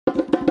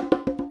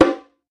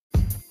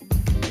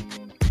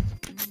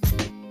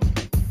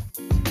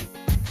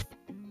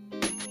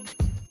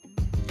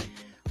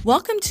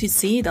Welcome to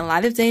See the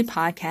Light of Day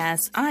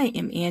podcast. I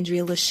am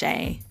Andrea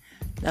Lachey.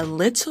 The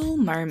Little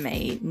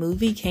Mermaid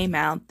movie came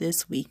out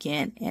this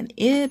weekend and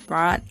it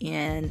brought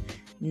in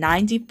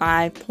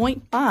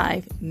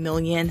 $95.5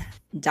 million,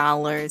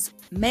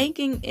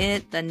 making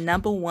it the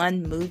number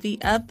one movie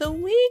of the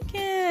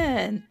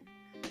weekend.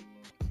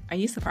 Are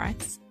you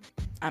surprised?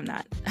 I'm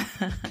not.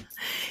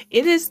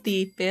 It is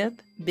the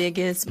fifth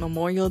biggest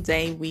Memorial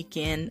Day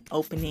weekend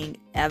opening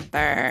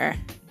ever.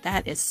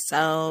 That is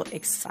so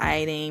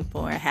exciting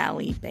for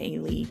Halle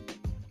Bailey.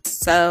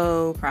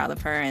 So proud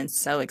of her and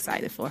so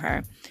excited for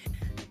her.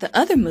 The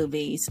other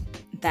movies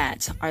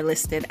that are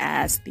listed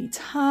as the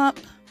top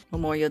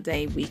Memorial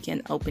Day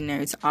weekend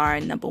openers are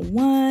number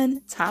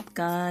 1, Top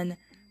Gun,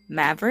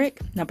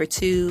 Maverick. Number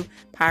 2,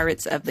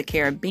 Pirates of the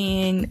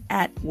Caribbean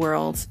at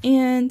World's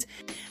End.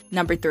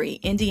 Number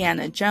 3,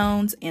 Indiana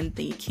Jones and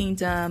the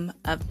Kingdom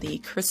of the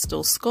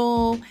Crystal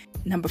Skull.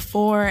 Number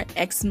 4,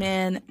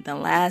 X-Men, The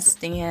Last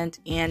Stand.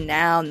 And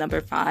now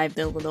number 5,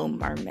 The Little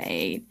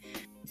Mermaid.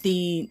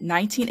 The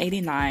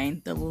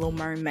 1989 The Little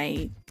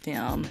Mermaid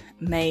film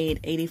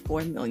made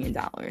 $84 million.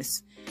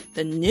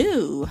 The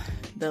new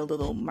The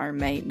Little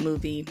Mermaid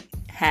movie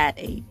had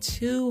a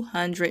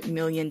 $200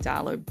 million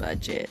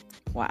budget.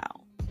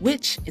 Wow.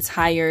 Which is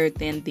higher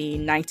than the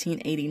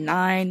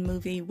 1989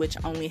 movie, which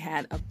only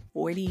had a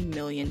 $40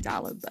 million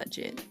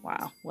budget.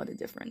 Wow, what a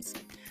difference.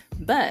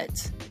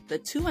 But the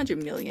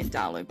 $200 million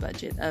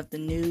budget of the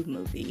new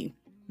movie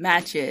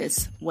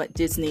matches what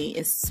Disney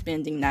is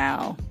spending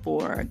now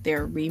for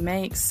their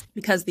remakes,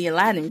 because the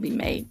Aladdin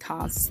remake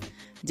costs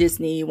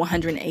Disney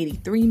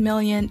 $183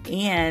 million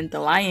and the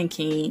Lion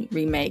King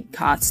remake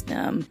cost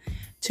them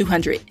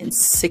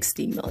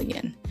 $260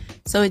 million.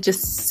 So it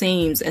just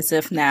seems as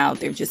if now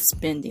they're just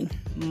spending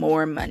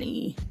more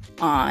money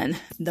on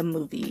the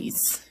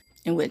movies,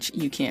 in which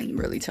you can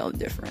really tell the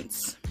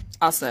difference.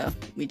 Also,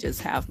 we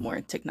just have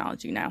more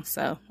technology now,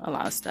 so a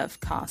lot of stuff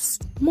costs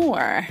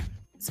more.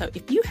 So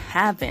if you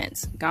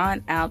haven't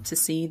gone out to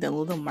see The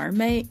Little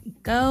Mermaid,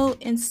 go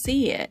and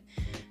see it.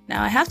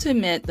 Now, I have to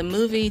admit, the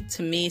movie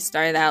to me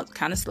started out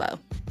kind of slow,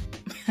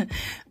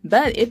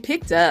 but it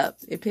picked up.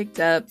 It picked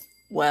up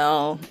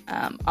well.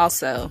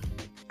 Also,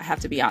 I have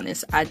to be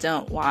honest, I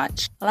don't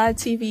watch a lot of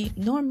TV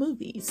nor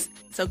movies.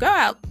 So go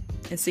out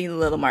and see The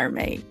Little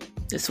Mermaid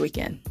this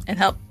weekend and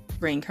help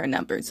bring her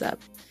numbers up.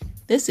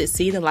 This is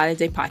See the Light of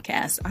Day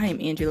podcast. I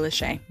am Andrea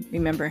Lachey.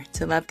 Remember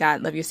to love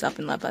God, love yourself,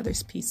 and love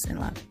others. Peace and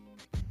love.